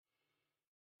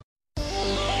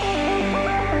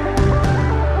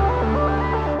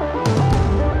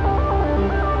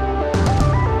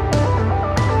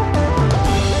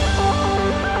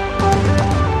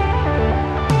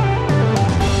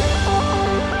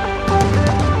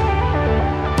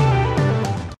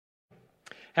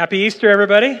Happy Easter,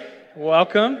 everybody.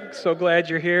 Welcome. So glad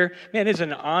you're here. Man, it's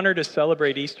an honor to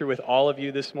celebrate Easter with all of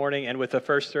you this morning and with the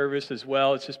first service as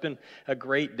well. It's just been a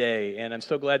great day, and I'm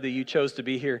so glad that you chose to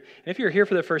be here. And if you're here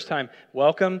for the first time,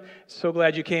 welcome. So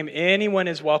glad you came. Anyone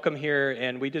is welcome here,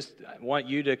 and we just want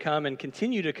you to come and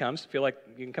continue to come. So feel like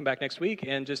you can come back next week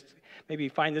and just maybe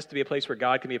find this to be a place where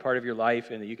God can be a part of your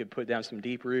life and that you could put down some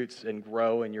deep roots and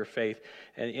grow in your faith.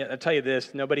 And I'll tell you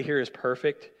this, nobody here is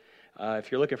perfect.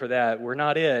 If you're looking for that, we're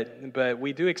not it, but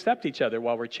we do accept each other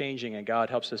while we're changing, and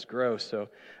God helps us grow. So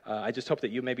I just hope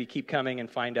that you maybe keep coming and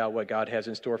find out what God has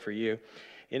in store for you.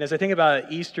 And as I think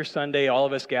about Easter Sunday, all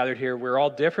of us gathered here, we're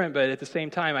all different, but at the same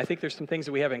time, I think there's some things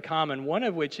that we have in common, one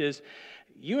of which is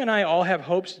you and I all have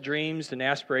hopes, dreams, and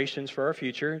aspirations for our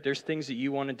future. There's things that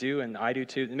you want to do, and I do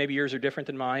too. Maybe yours are different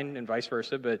than mine and vice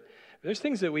versa, but there's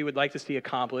things that we would like to see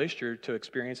accomplished or to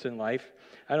experience in life.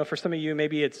 I know for some of you,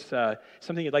 maybe it's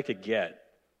something you'd like to get.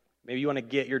 Maybe you want to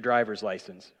get your driver's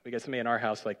license. We got somebody in our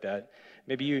house like that.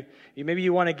 Maybe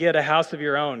you want to get a house of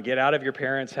your own, get out of your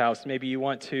parents' house. Maybe you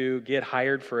want to get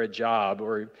hired for a job,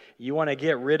 or you want to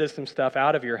get rid of some stuff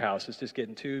out of your house. It's just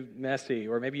getting too messy.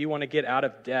 Or maybe you want to get out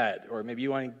of debt, or maybe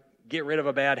you want to get rid of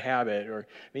a bad habit, or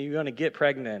maybe you want to get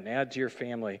pregnant and add to your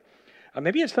family.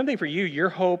 Maybe it's something for you. Your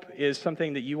hope is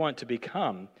something that you want to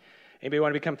become. Anybody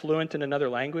want to become fluent in another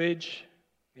language?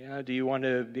 Yeah. Do you want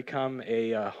to become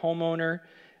a homeowner?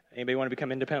 Anybody want to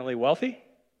become independently wealthy?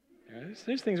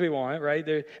 There's things we want, right?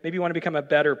 Maybe you want to become a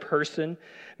better person.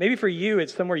 Maybe for you,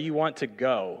 it's somewhere you want to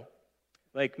go.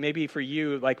 Like maybe for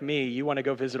you, like me, you want to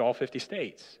go visit all 50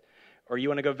 states. Or you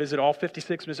want to go visit all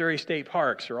 56 Missouri state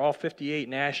parks or all 58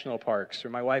 national parks. Or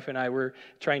my wife and I were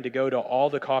trying to go to all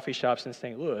the coffee shops in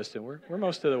St. Louis, and we're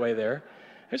most of the way there.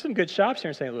 There's some good shops here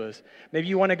in St. Louis. Maybe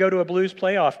you want to go to a Blues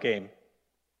playoff game.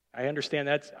 I understand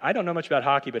I don't know much about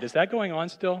hockey, but is that going on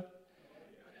still?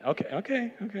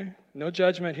 Okay. No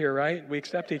judgment here, right? We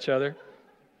accept each other.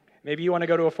 Maybe you want to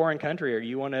go to a foreign country, or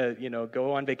you want to,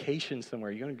 go on vacation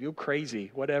somewhere. You're going to go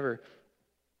crazy, whatever.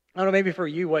 I don't know, maybe for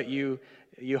you, what you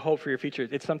hope for your future,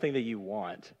 it's something that you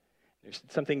want. There's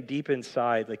something deep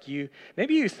inside.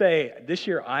 Maybe you say, this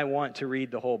year I want to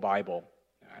read the whole Bible.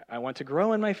 I want to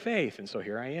grow in my faith, and so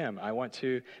here I am. I want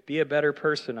to be a better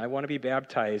person. I want to be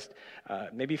baptized.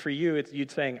 Maybe for you,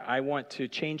 you'd saying, I want to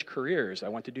change careers. I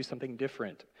want to do something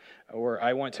different. Or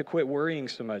I want to quit worrying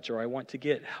so much, or I want to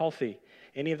get healthy.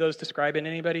 Any of those describing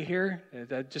anybody here?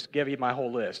 That just give you my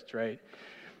whole list, right?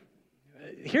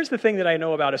 Here's the thing that I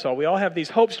know about us all. We all have these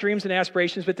hopes, dreams, and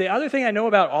aspirations, but the other thing I know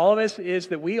about all of us is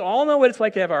that we all know what it's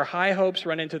like to have our high hopes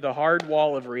run into the hard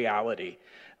wall of reality.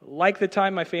 Like the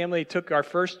time my family took our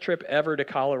first trip ever to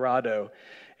Colorado.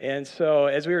 And so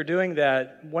as we were doing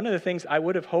that, one of the things I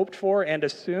would have hoped for and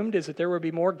assumed is that there would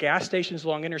be more gas stations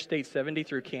along Interstate 70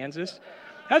 through Kansas.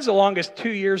 That's the longest 2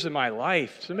 years of my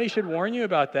life. Somebody should warn you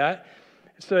about that.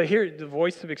 So here, the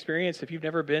voice of experience, if you've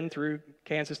never been through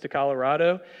Kansas to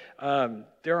Colorado,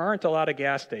 there aren't a lot of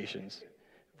gas stations.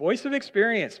 Voice of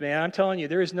experience, man, I'm telling you,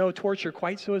 there is no torture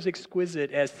quite so as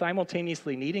exquisite as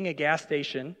simultaneously needing a gas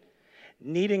station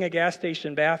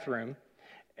bathroom,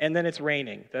 and then it's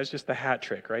raining. That's just the hat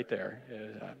trick right there.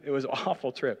 It was an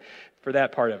awful trip for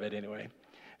that part of it anyway.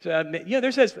 So,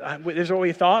 there's what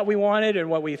we thought we wanted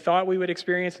and what we thought we would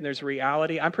experience, and there's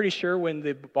reality. I'm pretty sure when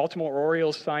the Baltimore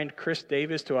Orioles signed Chris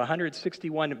Davis to a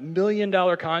 $161 million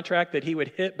contract that he would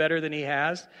hit better than he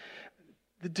has,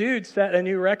 the dude set a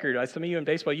new record. Some of you in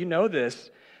baseball, you know this.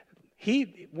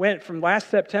 He went from last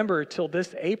September till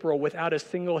this April without a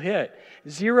single hit.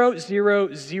 0,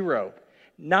 0, 0.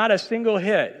 Not a single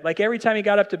hit. Like every time he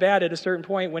got up to bat at a certain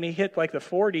point, when he hit like the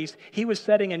 40s, he was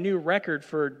setting a new record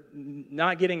for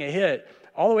not getting a hit.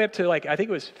 All the way up to I think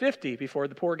it was 50 before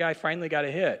the poor guy finally got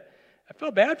a hit. I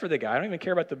felt bad for the guy. I don't even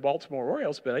care about the Baltimore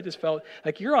Orioles, but I just felt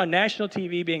like you're on national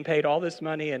TV being paid all this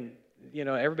money and,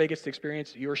 everybody gets to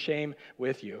experience your shame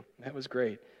with you. That was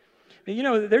great.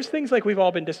 There's things like we've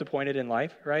all been disappointed in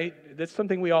life, right? That's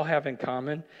something we all have in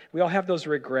common. We all have those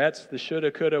regrets, the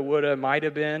shoulda, coulda, woulda, might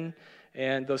have been,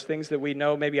 and those things that we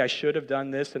know maybe I should have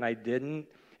done this and I didn't.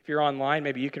 If you're online,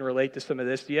 maybe you can relate to some of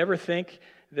this. Do you ever think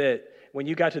that when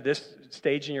you got to this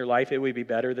stage in your life, it would be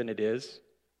better than it is?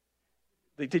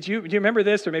 Do you remember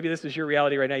this, or maybe this is your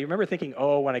reality right now? You remember thinking,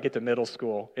 when I get to middle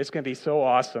school, it's going to be so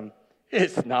awesome.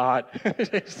 It's not.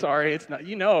 Sorry, it's not.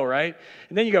 Right?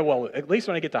 And then you go, well, at least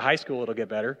when I get to high school, it'll get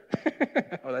better.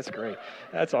 Oh, that's great.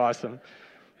 That's awesome.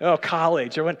 Oh,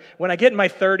 college. Or when I get in my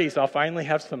 30s, I'll finally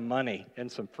have some money and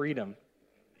some freedom.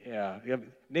 Yeah.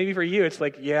 Maybe for you, it's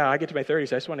like, I get to my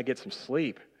 30s, I just want to get some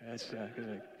sleep.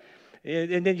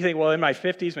 And then you think, well, in my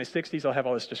 50s, my 60s, I'll have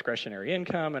all this discretionary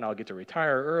income and I'll get to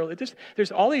retire early.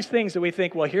 There's all these things that we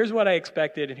think, well, here's what I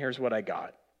expected and here's what I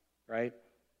got, right?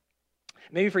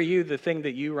 Maybe for you, the thing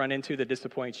that you run into that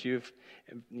disappoints you,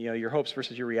 your hopes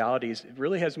versus your realities, it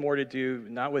really has more to do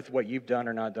not with what you've done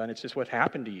or not done, it's just what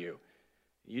happened to you.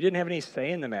 You didn't have any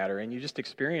say in the matter, and you just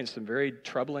experienced some very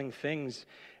troubling things,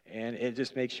 and it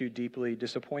just makes you deeply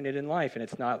disappointed in life, and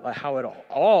it's not how at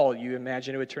all you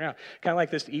imagine it would turn out. Kind of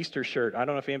like this Easter shirt. I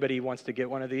don't know if anybody wants to get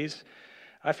one of these.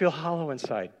 I feel hollow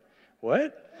inside.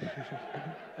 What?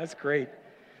 That's great.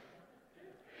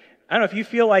 I don't know if you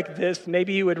feel like this,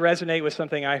 maybe you would resonate with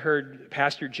something I heard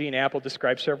Pastor Gene Apple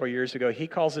describe several years ago. He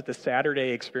calls it the Saturday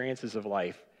experiences of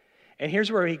life. And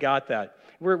here's where he got that.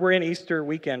 We're in Easter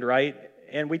weekend, right?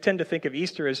 And we tend to think of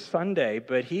Easter as Sunday,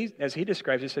 but as he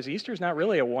describes it, says Easter is not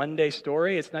really a one-day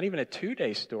story. It's not even a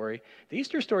two-day story. The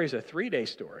Easter story is a three-day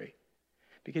story.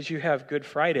 Because you have Good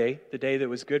Friday, the day that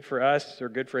was good for us or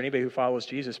good for anybody who follows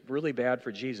Jesus, really bad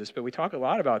for Jesus. But we talk a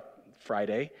lot about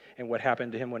Friday and what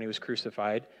happened to him when he was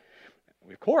crucified.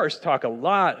 We, of course, talk a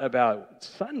lot about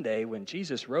Sunday when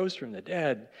Jesus rose from the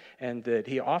dead and that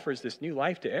he offers this new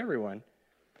life to everyone.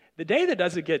 The day that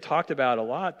doesn't get talked about a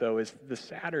lot, though, is the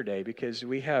Saturday, because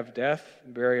we have death,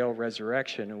 burial,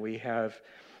 resurrection, and we have,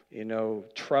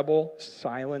 trouble,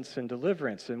 silence, and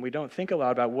deliverance. And we don't think a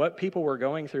lot about what people were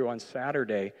going through on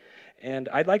Saturday. And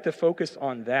I'd like to focus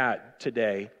on that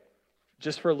today,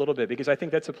 just for a little bit, because I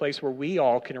think that's a place where we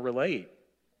all can relate.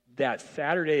 That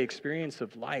Saturday experience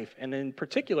of life. And in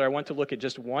particular, I want to look at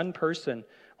just one person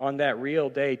on that real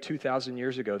day 2,000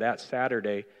 years ago, that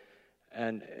Saturday.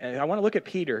 And I want to look at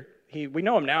Peter. We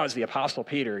know him now as the Apostle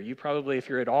Peter. You probably, if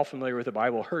you're at all familiar with the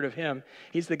Bible, heard of him.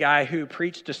 He's the guy who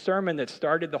preached a sermon that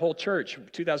started the whole church.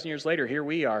 2,000 years later, here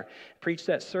we are. Preached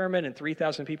that sermon, and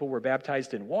 3,000 people were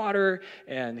baptized in water,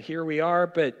 and here we are.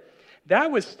 But that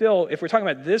was still, if we're talking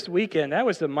about this weekend, that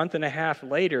was a month and a half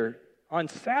later. On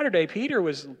Saturday, Peter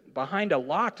was behind a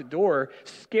locked door,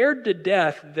 scared to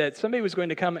death that somebody was going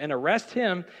to come and arrest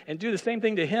him and do the same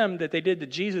thing to him that they did to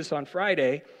Jesus on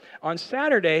Friday. On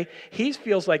Saturday, he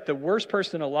feels like the worst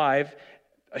person alive,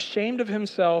 ashamed of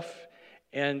himself,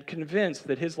 and convinced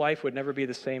that his life would never be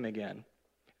the same again.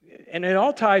 And it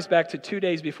all ties back to 2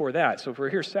 days before that. So if we're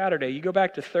here Saturday, you go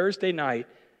back to Thursday night,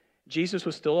 Jesus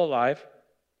was still alive.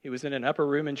 He was in an upper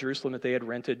room in Jerusalem that they had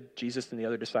rented, Jesus and the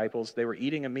other disciples. They were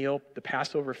eating a meal, the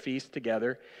Passover feast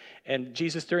together. And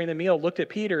Jesus, during the meal, looked at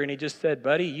Peter and he just said,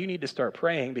 buddy, you need to start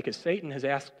praying because Satan has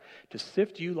asked to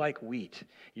sift you like wheat.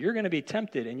 You're going to be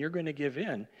tempted and you're going to give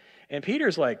in. And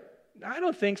Peter's like, I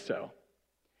don't think so.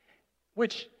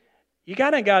 Which you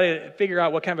got to figure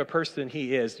out what kind of a person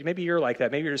he is. Maybe you're like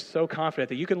that. Maybe you're just so confident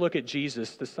that you can look at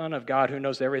Jesus, the Son of God who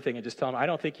knows everything, and just tell him, I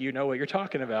don't think you know what you're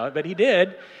talking about. But he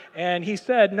did, and he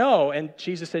said no, and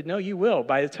Jesus said, no, you will.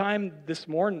 By the time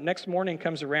next morning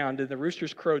comes around and the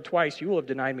roosters crowed twice, you will have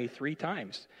denied me 3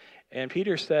 times. And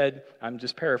Peter said, I'm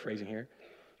just paraphrasing here,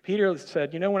 Peter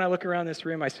said, when I look around this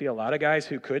room, I see a lot of guys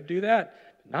who could do that,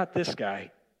 not this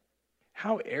guy.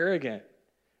 How arrogant.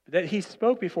 That he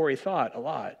spoke before he thought a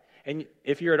lot. And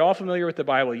if you're at all familiar with the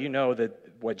Bible, you know that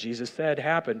what Jesus said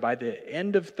happened. By the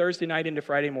end of Thursday night into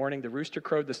Friday morning, the rooster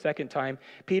crowed the 2nd time.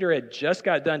 Peter had just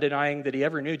got done denying that he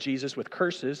ever knew Jesus with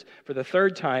curses for the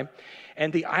 3rd time.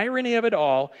 And the irony of it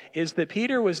all is that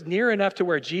Peter was near enough to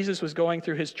where Jesus was going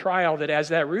through his trial that as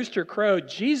that rooster crowed,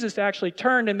 Jesus actually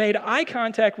turned and made eye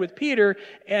contact with Peter,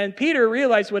 and Peter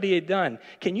realized what he had done.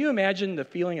 Can you imagine the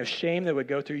feeling of shame that would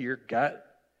go through your gut?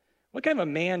 What kind of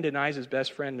a man denies his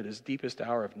best friend at his deepest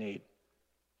hour of need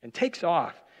and takes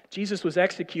off? Jesus was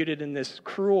executed in this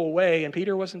cruel way, and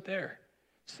Peter wasn't there.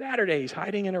 Saturday, he's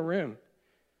hiding in a room.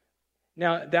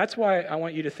 Now, that's why I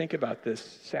want you to think about this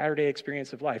Saturday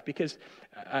experience of life, because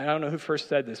I don't know who first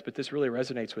said this, but this really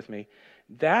resonates with me.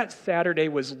 That Saturday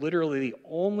was literally the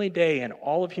only day in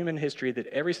all of human history that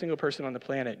every single person on the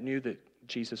planet knew that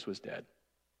Jesus was dead.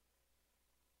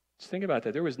 Just think about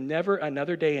that. There was never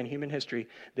another day in human history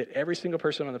that every single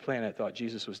person on the planet thought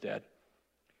Jesus was dead.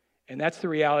 And that's the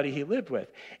reality he lived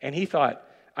with. And he thought,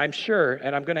 I'm sure,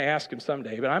 and I'm going to ask him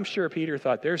someday, but I'm sure Peter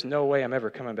thought, there's no way I'm ever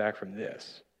coming back from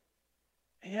this.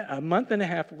 And yeah, a month and a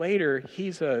half later,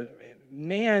 he's a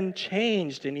man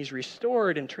changed, and he's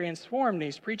restored and transformed, and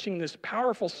he's preaching this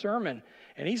powerful sermon,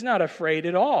 and he's not afraid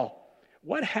at all.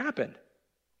 What happened?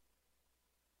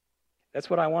 That's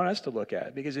what I want us to look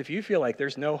at. Because if you feel like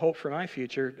there's no hope for my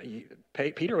future,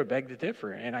 Peter would beg to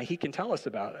differ. And he can tell us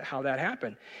about how that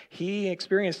happened. He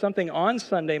experienced something on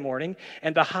Sunday morning,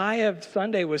 and the high of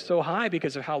Sunday was so high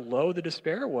because of how low the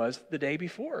despair was the day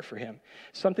before for him.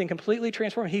 Something completely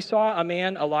transformed. He saw a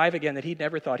man alive again that he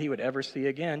never thought he would ever see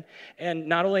again. And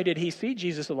not only did he see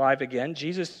Jesus alive again,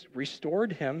 Jesus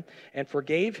restored him and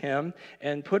forgave him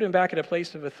and put him back at a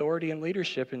place of authority and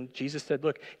leadership. And Jesus said,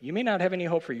 look, you may not have any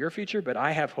hope for your future, but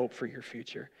I have hope for your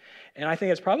future. And I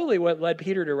think that's probably what led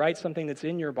Peter to write something that's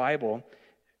in your Bible.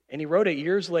 And he wrote it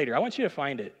years later. I want you to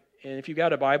find it. And if you've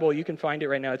got a Bible, you can find it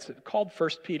right now. It's called 1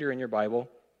 Peter in your Bible.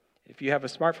 If you have a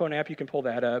smartphone app, you can pull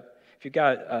that up. If you've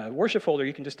got a worship folder,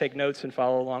 you can just take notes and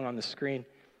follow along on the screen.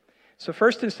 So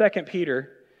 1 and 2 Peter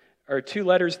are two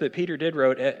letters that Peter did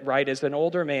write as an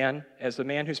older man, as a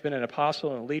man who's been an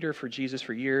apostle and a leader for Jesus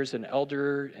for years, an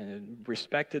elder and a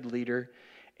respected leader.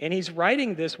 And he's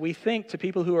writing this, we think, to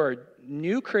people who are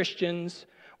new Christians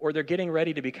or they're getting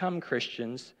ready to become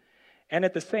Christians. And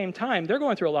at the same time, they're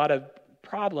going through a lot of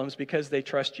problems because they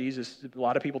trust Jesus. A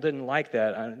lot of people didn't like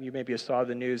that. You maybe saw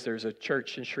the news. There's a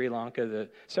church in Sri Lanka,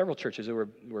 several churches that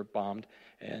were bombed.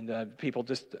 And people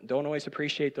just don't always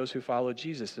appreciate those who follow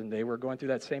Jesus. And they were going through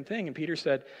that same thing. And Peter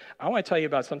said, I want to tell you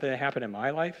about something that happened in my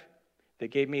life that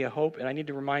gave me a hope, and I need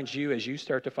to remind you as you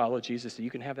start to follow Jesus that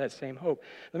you can have that same hope.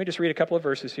 Let me just read a couple of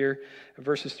verses here.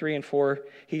 Verses 3 and 4.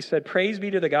 He said, praise be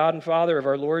to the God and Father of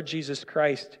our Lord Jesus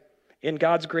Christ. In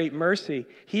God's great mercy,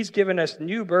 he's given us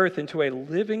new birth into a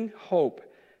living hope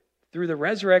through the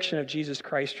resurrection of Jesus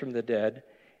Christ from the dead,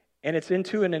 and it's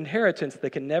into an inheritance that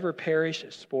can never perish,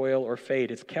 spoil, or fade.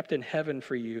 It's kept in heaven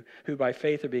for you, who by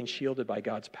faith are being shielded by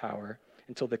God's power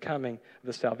until the coming of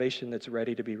the salvation that's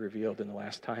ready to be revealed in the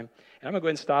last time. And I'm going to go ahead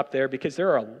and stop there because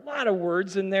there are a lot of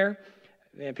words in there.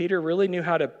 And Peter really knew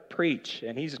how to preach,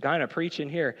 and he's kind of preaching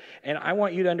here. And I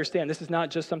want you to understand, this is not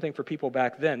just something for people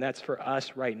back then. That's for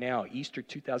us right now, Easter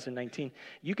 2019.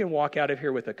 You can walk out of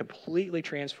here with a completely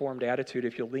transformed attitude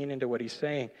if you'll lean into what he's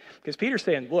saying. Because Peter's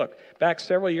saying, look, back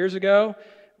several years ago,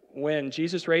 when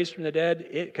Jesus raised from the dead,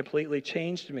 it completely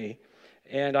changed me.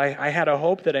 And I had a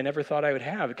hope that I never thought I would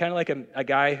have. Kind of like a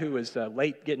guy who was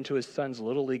late getting to his son's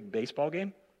Little League baseball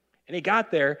game. And he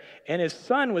got there, and his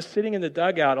son was sitting in the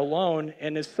dugout alone,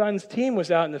 and his son's team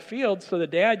was out in the field, so the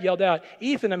dad yelled out,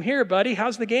 Ethan, I'm here, buddy.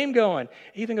 How's the game going?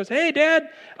 Ethan goes, hey, Dad.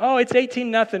 Oh, it's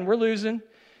 18-0. We're losing. I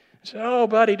said, oh,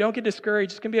 buddy, don't get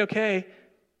discouraged. It's going to be okay.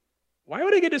 Why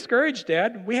would I get discouraged,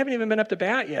 Dad? We haven't even been up to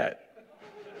bat yet.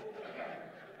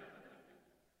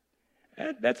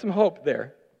 That's some hope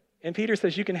there. And Peter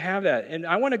says you can have that. And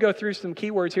I want to go through some key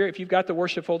words here. If you've got the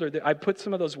worship folder, I put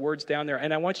some of those words down there.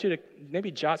 And I want you to maybe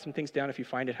jot some things down if you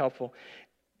find it helpful.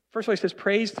 First of all, he says,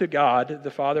 praise to God, the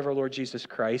Father of our Lord Jesus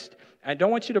Christ. I don't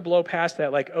want you to blow past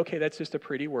that like, okay, that's just a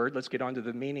pretty word. Let's get on to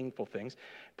the meaningful things.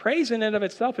 Praise in and of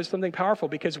itself is something powerful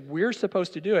because we're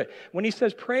supposed to do it. When he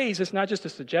says praise, it's not just a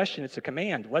suggestion, it's a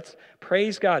command. Let's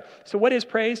praise God. So what is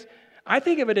praise? I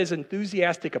think of it as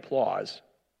enthusiastic applause.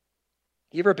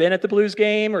 You ever been at the Blues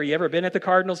game or you ever been at the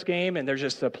Cardinals game and there's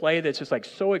just a play that's just like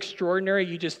so extraordinary,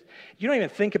 you don't even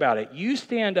think about it. You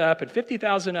stand up and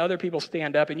 50,000 other people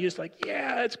stand up and you're just like,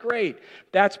 yeah, that's great.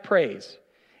 That's praise.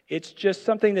 It's just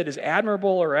something that is admirable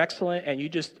or excellent and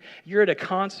you're at a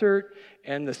concert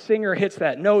and the singer hits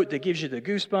that note that gives you the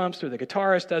goosebumps or the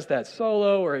guitarist does that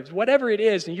solo or whatever it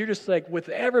is and you're just like with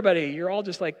everybody, you're all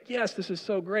just like, yes, this is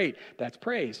so great. That's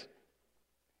praise.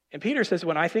 And Peter says,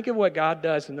 when I think of what God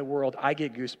does in the world, I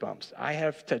get goosebumps. I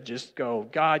have to just go,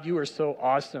 God, you are so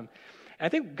awesome. And I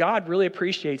think God really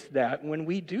appreciates that when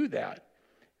we do that.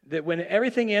 That when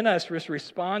everything in us just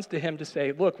responds to him to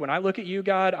say, look, when I look at you,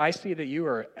 God, I see that you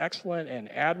are excellent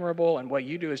and admirable, and what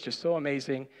you do is just so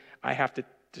amazing. I have to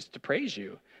just to praise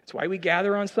you. That's why we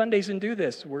gather on Sundays and do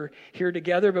this. We're here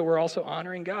together, but we're also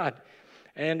honoring God.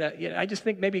 And I just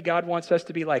think maybe God wants us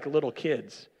to be like little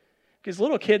kids. Because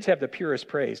little kids have the purest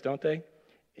praise, don't they?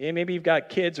 And maybe you've got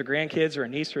kids or grandkids or a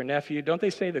niece or a nephew. Don't they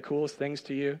say the coolest things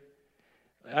to you?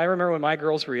 I remember when my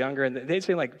girls were younger, and they'd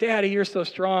say like, Daddy, you're so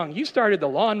strong. You started the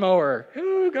lawnmower.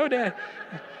 Ooh, go, Dad.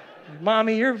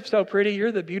 Mommy, you're so pretty.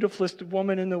 You're the beautifulest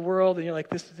woman in the world. And you're like,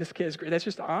 this kid is great. That's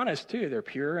just honest, too. They're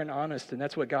pure and honest, and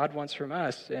that's what God wants from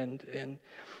us.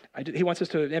 He wants us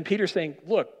to, and Peter's saying,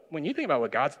 look, when you think about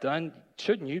what God's done,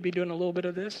 shouldn't you be doing a little bit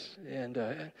of this?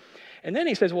 And then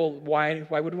he says, well, why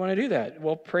would we want to do that?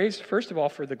 Well, praise, first of all,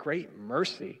 for the great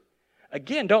mercy.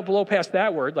 Again, don't blow past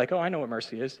that word like, oh, I know what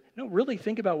mercy is. No, really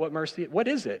think about what mercy is. What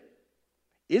is it?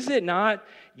 Is it not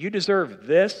you deserve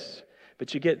this,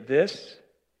 but you get this?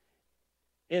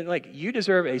 And like you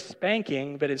deserve a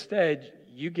spanking, but instead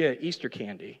you get Easter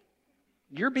candy.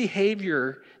 Your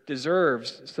behavior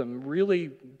deserves some really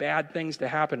bad things to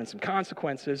happen and some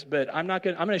consequences, but I'm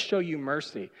going to show you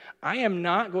mercy. I am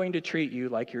not going to treat you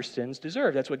like your sins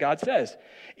deserve. That's what God says.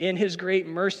 In his great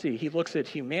mercy, he looks at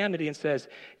humanity and says,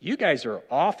 you guys are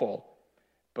awful,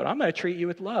 but I'm going to treat you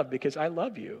with love because I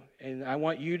love you, and I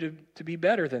want you to be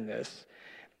better than this.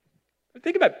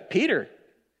 Think about Peter.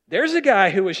 There's a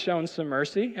guy who was shown some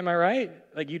mercy, am I right?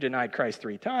 Like, you denied Christ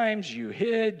 3 times, you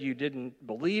hid, you didn't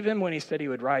believe him when he said he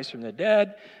would rise from the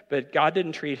dead, but God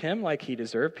didn't treat him like he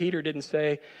deserved. Peter didn't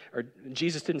say, or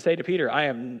Jesus didn't say to Peter, I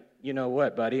am, you know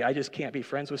what, buddy, I just can't be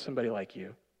friends with somebody like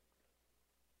you.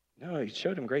 No, he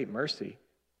showed him great mercy.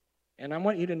 And I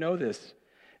want you to know this.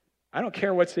 I don't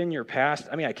care what's in your past.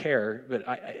 I mean, I care, but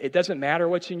it doesn't matter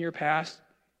what's in your past.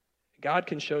 God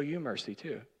can show you mercy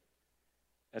too.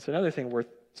 That's another thing worth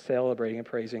celebrating and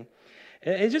praising.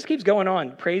 And it just keeps going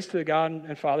on. Praise to the God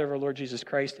and Father of our Lord Jesus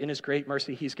Christ. In his great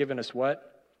mercy, he's given us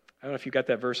what? I don't know if you got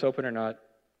that verse open or not.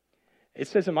 It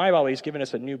says in my Bible, he's given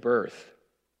us a new birth.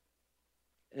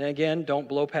 And again, don't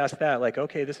blow past that. Like,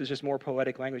 okay, this is just more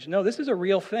poetic language. No, this is a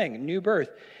real thing, new birth.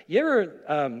 You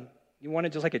ever, you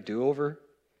wanted just like a do-over?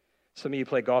 Some of you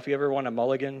play golf. You ever want a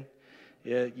mulligan?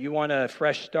 You want a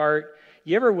fresh start?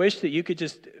 You ever wish that you could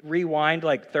just rewind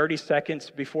like 30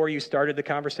 seconds before you started the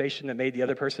conversation that made the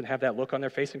other person have that look on their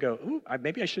face and go, ooh,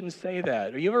 maybe I shouldn't say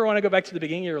that? Or you ever want to go back to the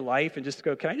beginning of your life and just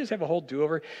go, can I just have a whole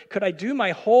do-over? Could I do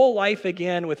my whole life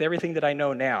again with everything that I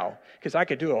know now? Because I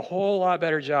could do a whole lot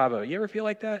better job of it. You ever feel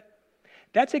like that?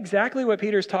 That's exactly what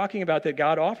Peter's talking about that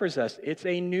God offers us. It's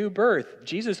a new birth.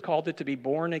 Jesus called it to be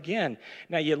born again.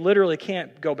 Now, you literally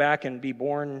can't go back and be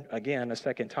born again a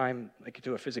second time like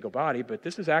to a physical body, but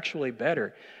this is actually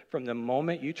better. From the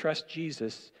moment you trust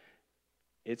Jesus,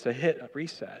 it's a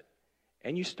reset,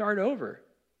 and you start over,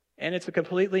 and it's a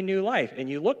completely new life, and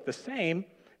you look the same,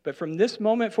 but from this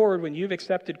moment forward, when you've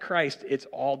accepted Christ, it's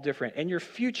all different, and your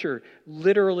future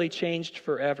literally changed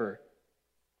forever.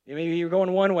 Maybe you're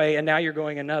going one way and now you're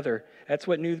going another. That's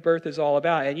what new birth is all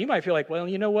about. And you might feel like, well,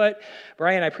 you know what,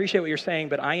 Brian, I appreciate what you're saying,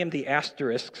 but I am the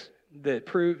asterisks that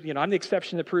prove, I'm the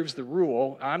exception that proves the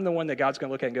rule. I'm the one that God's going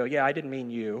to look at and go, yeah, I didn't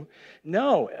mean you.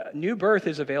 No, new birth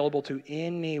is available to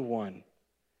anyone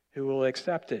who will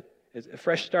accept it. It's a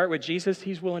fresh start with Jesus.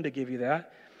 He's willing to give you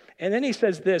that. And then he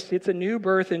says this, it's a new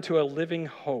birth into a living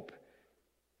hope.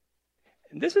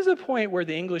 This is a point where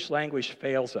the English language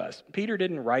fails us. Peter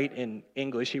didn't write in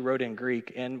English, he wrote in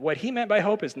Greek. And what he meant by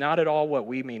hope is not at all what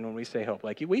we mean when we say hope.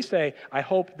 Like we say, I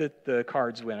hope that the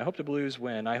Cards win. I hope the Blues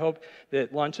win. I hope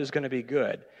that lunch is going to be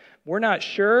good. We're not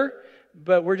sure,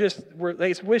 but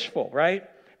it's wishful, right?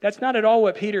 That's not at all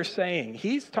what Peter's saying.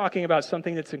 He's talking about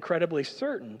something that's incredibly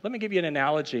certain. Let me give you an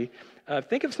analogy.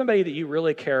 Think of somebody that you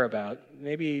really care about.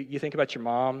 Maybe you think about your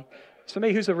mom,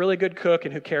 somebody who's a really good cook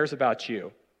and who cares about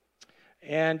you.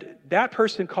 And that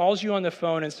person calls you on the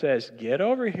phone and says, get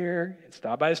over here and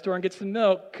stop by the store and get some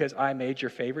milk because I made your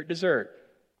favorite dessert.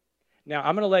 Now,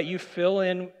 I'm going to let you fill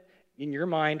in your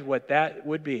mind what that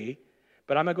would be,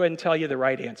 but I'm going to go ahead and tell you the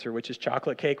right answer, which is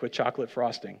chocolate cake with chocolate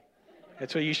frosting.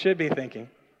 That's what you should be thinking.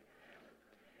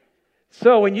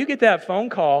 So when you get that phone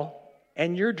call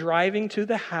and you're driving to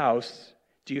the house,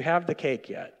 do you have the cake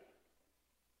yet?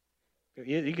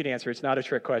 You can answer. It's not a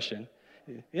trick question.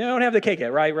 You don't have the cake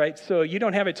yet, right? So you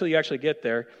don't have it till you actually get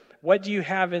there. What do you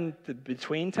have in the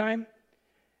between time?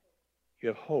 You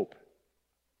have hope.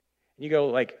 You go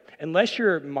like, unless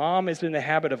your mom is in the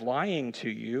habit of lying to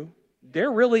you,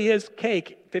 there really is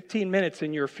cake 15 minutes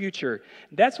in your future.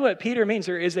 That's what Peter means.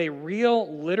 There is a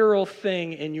real, literal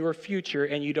thing in your future,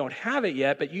 and you don't have it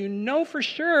yet, but you know for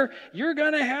sure you're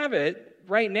going to have it.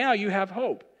 Right now, you have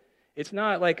hope. It's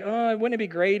not like, oh, wouldn't it be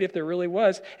great if there really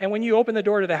was? And when you open the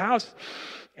door to the house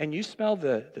and you smell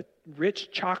the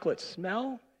rich chocolate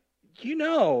smell, you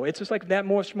know, it's just like that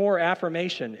much more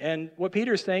affirmation. And what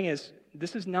Peter's saying is,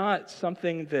 this is not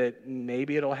something that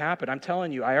maybe it'll happen. I'm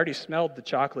telling you, I already smelled the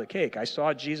chocolate cake. I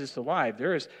saw Jesus alive.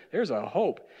 There's a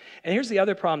hope. And here's the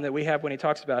other problem that we have when he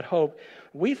talks about hope.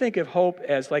 We think of hope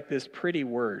as like this pretty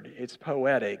word. It's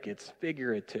poetic. It's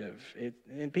figurative.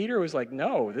 And Peter was like,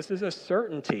 no, this is a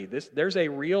certainty. There's a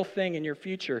real thing in your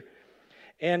future.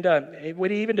 And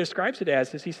what he even describes it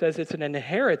as is he says it's an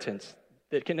inheritance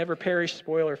that can never perish,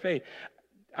 spoil, or fade.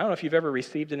 I don't know if you've ever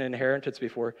received an inheritance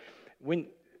before.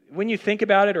 When you think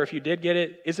about it, or if you did get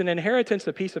it, is an inheritance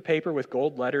a piece of paper with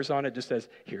gold letters on it? Just says,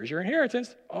 here's your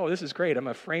inheritance. Oh, this is great. I'm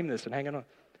going to frame this and hang it on.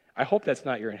 I hope that's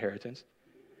not your inheritance.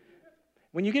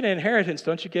 When you get an inheritance,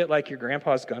 don't you get like your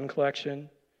grandpa's gun collection?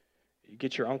 You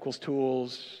get your uncle's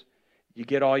tools. You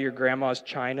get all your grandma's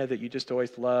china that you just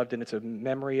always loved, and it's a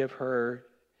memory of her.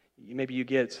 Maybe you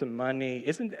get some money.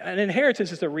 An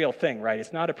inheritance is a real thing, right?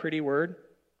 It's not a pretty word.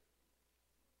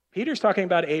 Peter's talking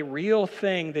about a real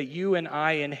thing that you and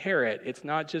I inherit. It's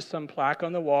not just some plaque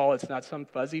on the wall. It's not some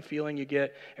fuzzy feeling you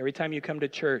get every time you come to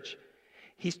church.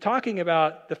 He's talking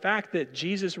about the fact that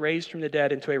Jesus raised from the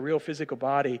dead into a real physical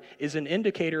body is an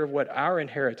indicator of what our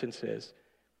inheritance is.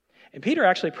 And Peter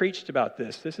actually preached about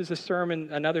this. This is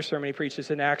another sermon he preached. It's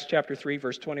in Acts chapter 3,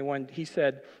 verse 21. He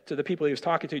said to the people he was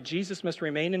talking to, Jesus must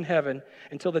remain in heaven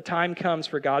until the time comes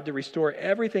for God to restore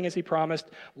everything as he promised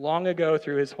long ago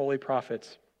through his holy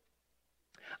prophets.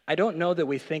 I don't know that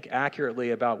we think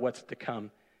accurately about what's to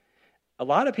come. A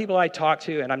lot of people I talk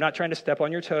to, and I'm not trying to step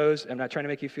on your toes, I'm not trying to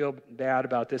make you feel bad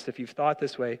about this if you've thought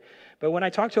this way, but when I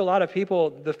talk to a lot of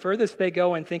people, the furthest they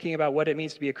go in thinking about what it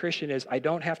means to be a Christian is, I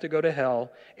don't have to go to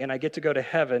hell, and I get to go to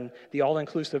heaven, the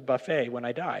all-inclusive buffet when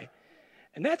I die.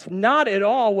 And that's not at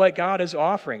all what God is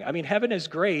offering. I mean, heaven is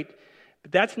great,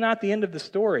 but that's not the end of the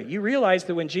story. You realize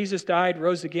that when Jesus died,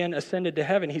 rose again, ascended to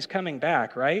heaven, he's coming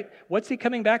back, right? What's he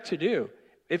coming back to do?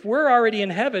 If we're already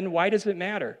in heaven, why does it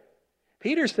matter?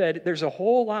 Peter said there's a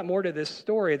whole lot more to this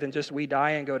story than just we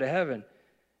die and go to heaven.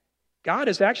 God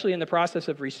is actually in the process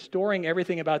of restoring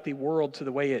everything about the world to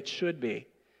the way it should be,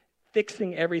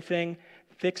 fixing everything,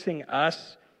 fixing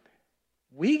us.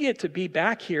 We get to be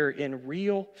back here in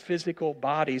real physical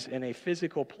bodies in a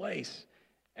physical place.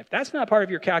 If that's not part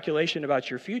of your calculation about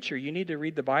your future, you need to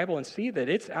read the Bible and see that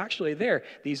it's actually there.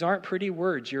 These aren't pretty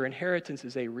words. Your inheritance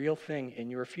is a real thing in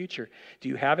your future. Do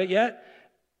you have it yet?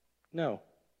 No.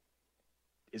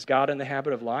 Is God in the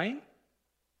habit of lying?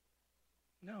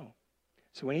 No.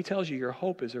 So when he tells you your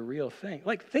hope is a real thing,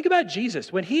 like think about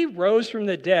Jesus. When he rose from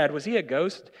the dead, was he a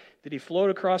ghost? Did he float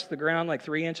across the ground like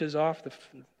 3 inches off the...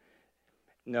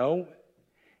 No.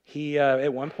 He,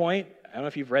 at one point, I don't know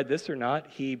if you've read this or not,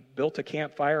 he built a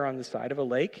campfire on the side of a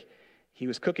lake. He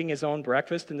was cooking his own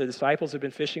breakfast, and the disciples had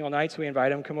been fishing all night, so he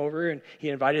invited them to come over, and he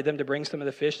invited them to bring some of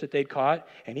the fish that they'd caught,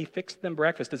 and he fixed them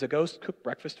breakfast. Does a ghost cook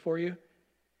breakfast for you?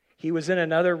 He was in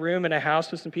another room in a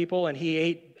house with some people, and he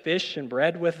ate fish and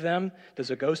bread with them. Does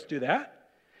a ghost do that?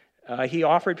 He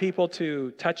offered people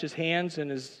to touch his hands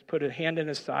and put a hand in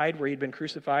his side where he'd been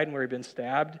crucified and where he'd been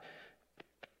stabbed.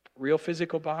 Real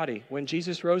physical body. When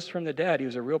Jesus rose from the dead, he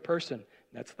was a real person.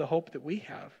 That's the hope that we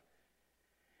have.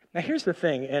 Now here's the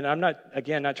thing, and I'm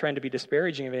not trying to be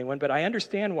disparaging of anyone, but I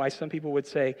understand why some people would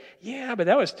say, yeah, but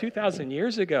that was 2,000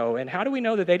 years ago, and how do we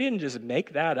know that they didn't just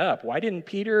make that up? Why didn't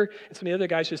Peter and some of the other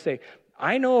guys just say,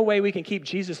 I know a way we can keep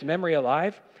Jesus' memory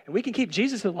alive, and we can keep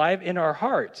Jesus alive in our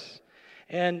hearts.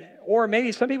 Or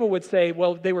maybe some people would say,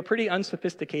 well, they were pretty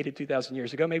unsophisticated 2,000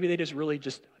 years ago. Maybe they just really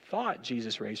just thought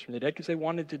Jesus raised from the dead because they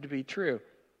wanted it to be true.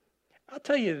 I'll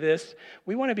tell you this,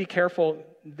 we want to be careful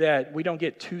that we don't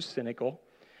get too cynical,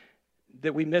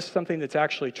 that we miss something that's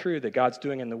actually true that God's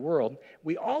doing in the world.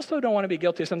 We also don't want to be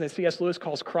guilty of something that C.S. Lewis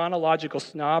calls chronological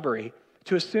snobbery,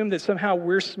 to assume that somehow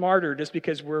we're smarter just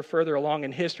because we're further along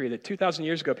in history, that 2,000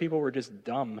 years ago people were just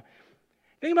dumb.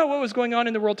 Think about what was going on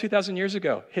in the world 2,000 years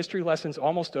ago. History lesson's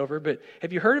almost over, but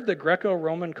have you heard of the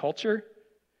Greco-Roman culture?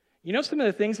 You know some of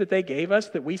the things that they gave us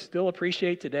that we still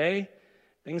appreciate today?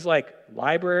 Things like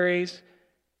libraries,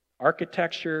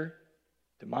 architecture,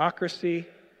 democracy,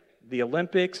 the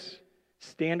Olympics,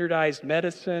 standardized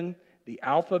medicine, the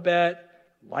alphabet,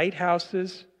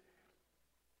 lighthouses.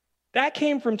 That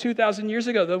came from 2,000 years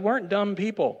ago. They weren't dumb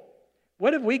people.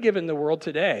 What have we given the world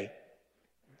today?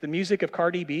 The music of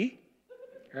Cardi B,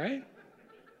 right?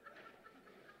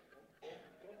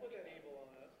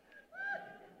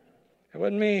 It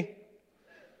wasn't me.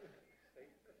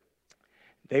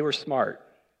 They were smart.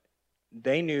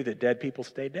 They knew that dead people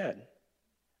stay dead,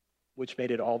 which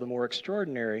made it all the more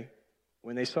extraordinary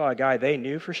when they saw a guy they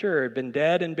knew for sure had been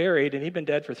dead and buried, and he'd been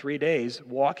dead for 3 days,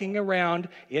 walking around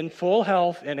in full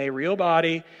health in a real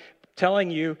body, telling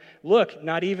you, look,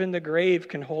 not even the grave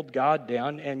can hold God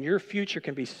down, and your future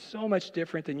can be so much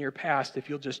different than your past if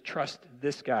you'll just trust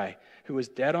this guy who was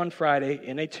dead on Friday,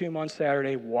 in a tomb on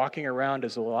Saturday, walking around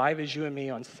as alive as you and me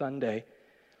on Sunday.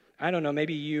 I don't know,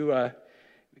 maybe you are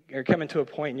coming to a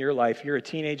point in your life, you're a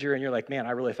teenager, and you're like, man,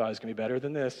 I really thought it was going to be better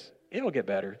than this. It'll get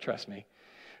better, trust me.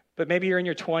 But maybe you're in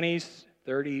your 20s,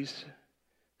 30s,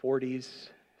 40s,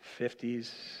 50s,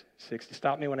 60s.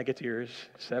 Stop me when I get to yours,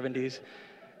 70s.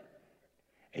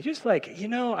 And just like,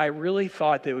 I really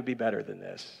thought that it would be better than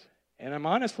this. And I'm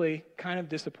honestly kind of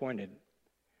disappointed.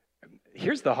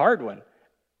 Here's the hard one.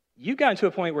 You've gotten to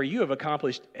a point where you have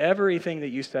accomplished everything that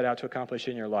you set out to accomplish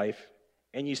in your life,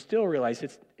 and you still realize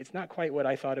it's not quite what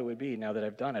I thought it would be now that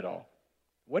I've done it all.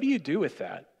 What do you do with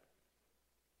that?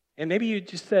 And maybe you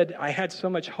just said, I had so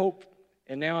much hope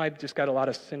And now I've just got a lot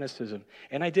of cynicism.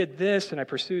 And I did this, and I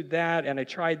pursued that, and I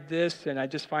tried this, and I'm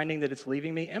just finding that it's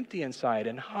leaving me empty inside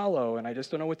and hollow, and I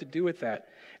just don't know what to do with that.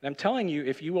 And I'm telling you,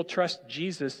 if you will trust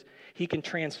Jesus, he can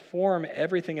transform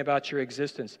everything about your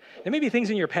existence. There may be things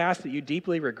in your past that you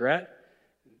deeply regret,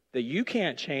 that you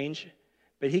can't change,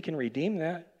 but he can redeem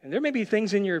that. And there may be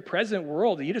things in your present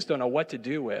world that you just don't know what to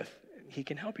do with. He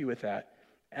can help you with that.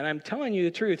 And I'm telling you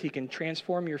the truth, he can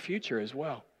transform your future as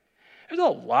well. There's a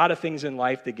lot of things in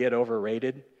life that get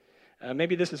overrated.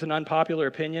 Maybe this is an unpopular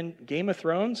opinion. Game of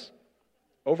Thrones,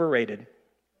 overrated.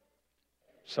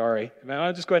 Sorry.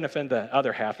 I'll just go ahead and offend the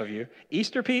other half of you.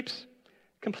 Easter peeps,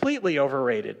 completely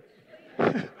overrated.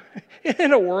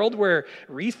 In a world where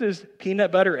Reese's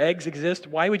peanut butter eggs exist,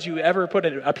 why would you ever put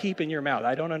a peep in your mouth?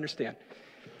 I don't understand.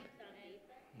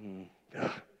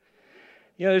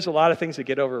 There's a lot of things that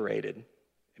get overrated.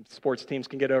 Sports teams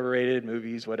can get overrated,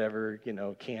 movies, whatever,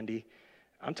 candy.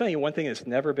 I'm telling you, one thing that's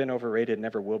never been overrated,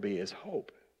 never will be, is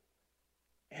hope.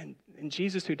 And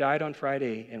Jesus, who died on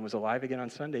Friday and was alive again on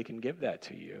Sunday, can give that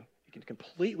to you. He can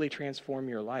completely transform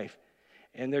your life.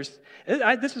 And this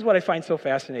is what I find so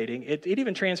fascinating. It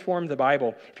even transformed the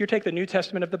Bible. If you take the New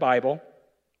Testament of the Bible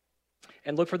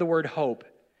and look for the word hope,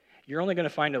 you're only going to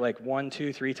find it like 1,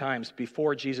 2, 3 times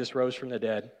before Jesus rose from the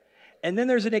dead. And then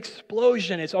there's an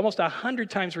explosion. It's almost 100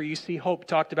 times where you see hope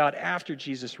talked about after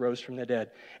Jesus rose from the dead.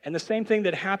 And the same thing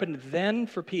that happened then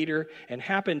for Peter and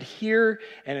happened here,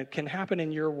 and it can happen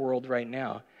in your world right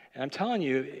now. And I'm telling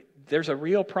you, there's a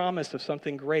real promise of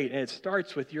something great, and it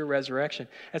starts with your resurrection.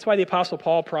 That's why the Apostle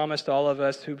Paul promised all of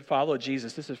us who follow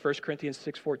Jesus, this is 1 Corinthians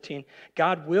 6:14,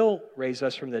 God will raise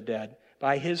us from the dead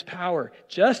by his power,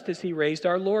 just as he raised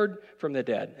our Lord from the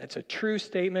dead. That's a true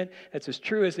statement. That's as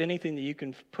true as anything that you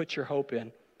can put your hope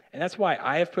in. And that's why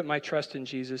I have put my trust in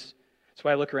Jesus. That's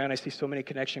why I look around, I see so many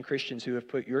Connection Christians who have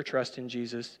put your trust in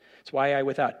Jesus. That's why I,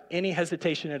 without any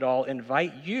hesitation at all,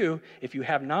 invite you, if you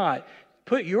have not,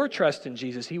 put your trust in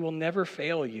Jesus. He will never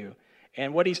fail you.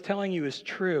 And what he's telling you is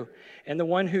true. And the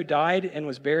one who died and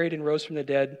was buried and rose from the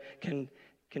dead can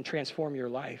transform your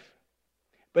life.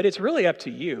 But it's really up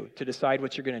to you to decide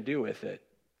what you're going to do with it.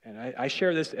 And I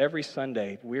share this every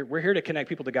Sunday. We're here to connect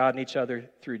people to God and each other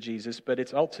through Jesus, but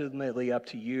it's ultimately up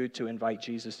to you to invite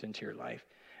Jesus into your life.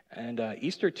 And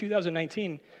Easter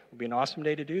 2019 will be an awesome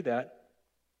day to do that.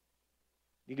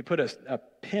 You could put a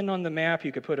pin on the map.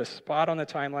 You could put a spot on the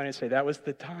timeline and say, that was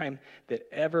the time that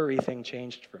everything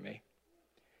changed for me.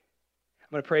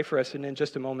 I'm going to pray for us in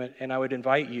just a moment, and I would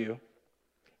invite you,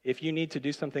 if you need to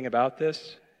do something about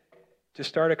this, to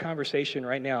start a conversation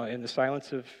right now in the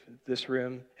silence of this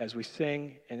room as we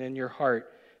sing and in your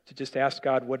heart to just ask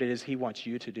God what it is he wants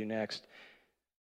you to do next.